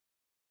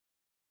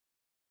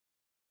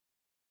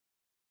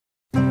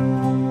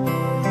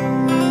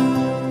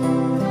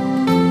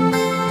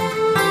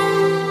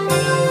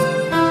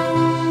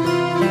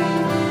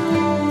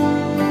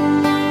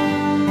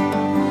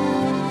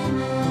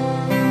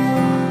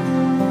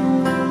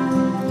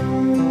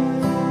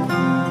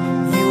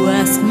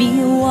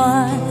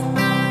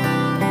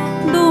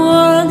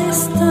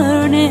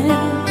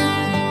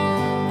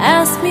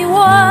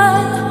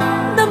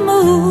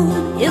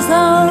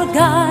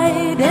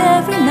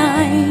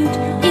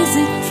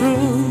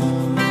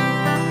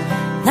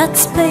that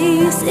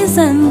space is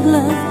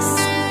endless.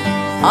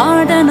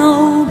 Are there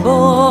no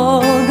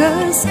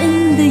borders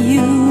in the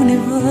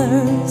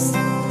universe?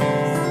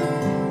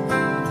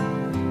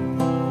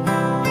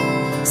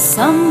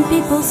 Some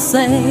people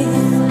say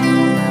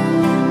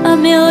a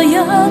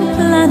million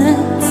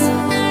planets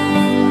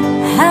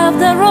have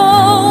their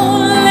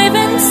own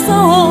living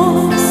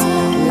souls,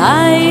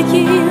 light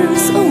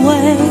years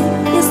away.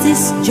 Is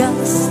this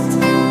just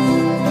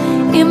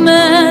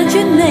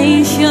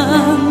imagination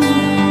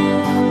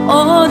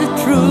or the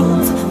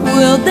truth?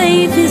 Will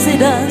they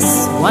visit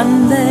us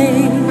one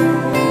day?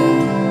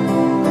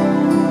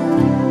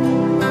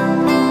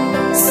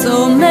 So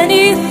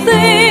many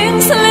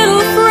things,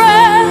 little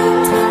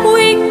friend,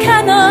 we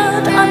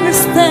cannot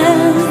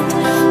understand.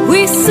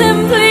 We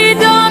simply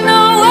don't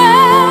know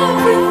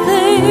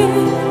everything.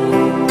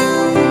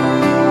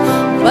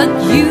 But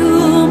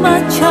you, my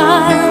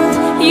child,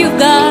 you've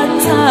got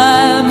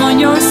time on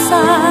your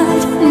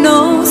side.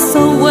 Know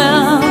so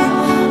well,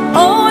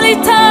 only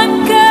time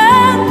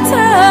can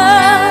tell.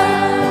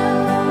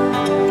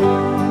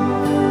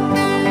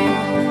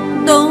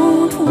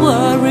 Don't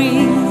worry,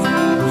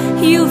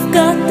 you've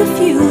got the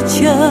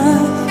future,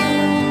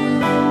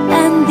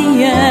 and the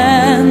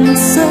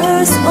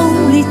answers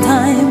only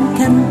time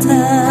can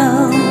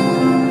tell.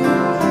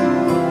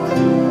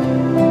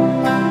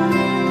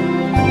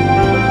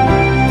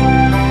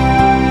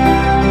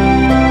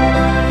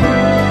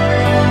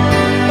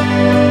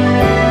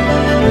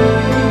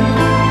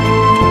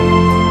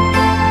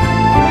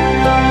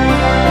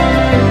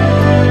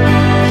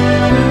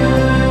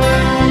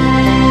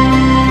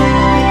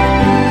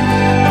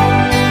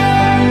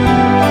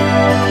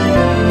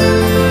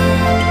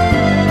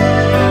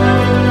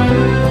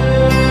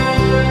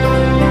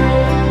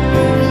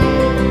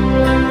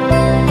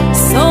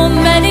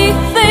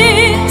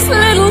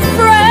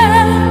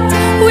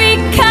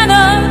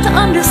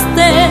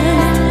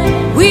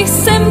 We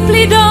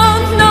simply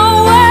don't know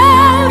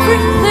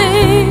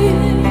everything.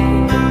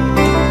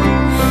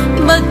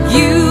 But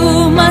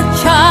you, my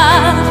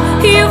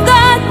child, you've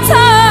got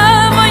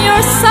time on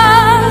your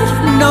side.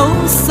 Know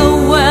so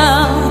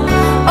well,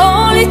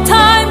 only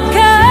time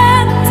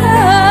can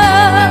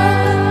tell.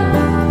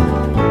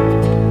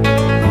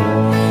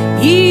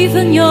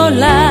 Even your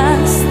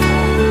last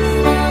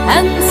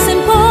and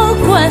simple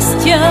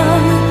question,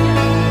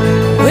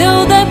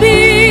 will there be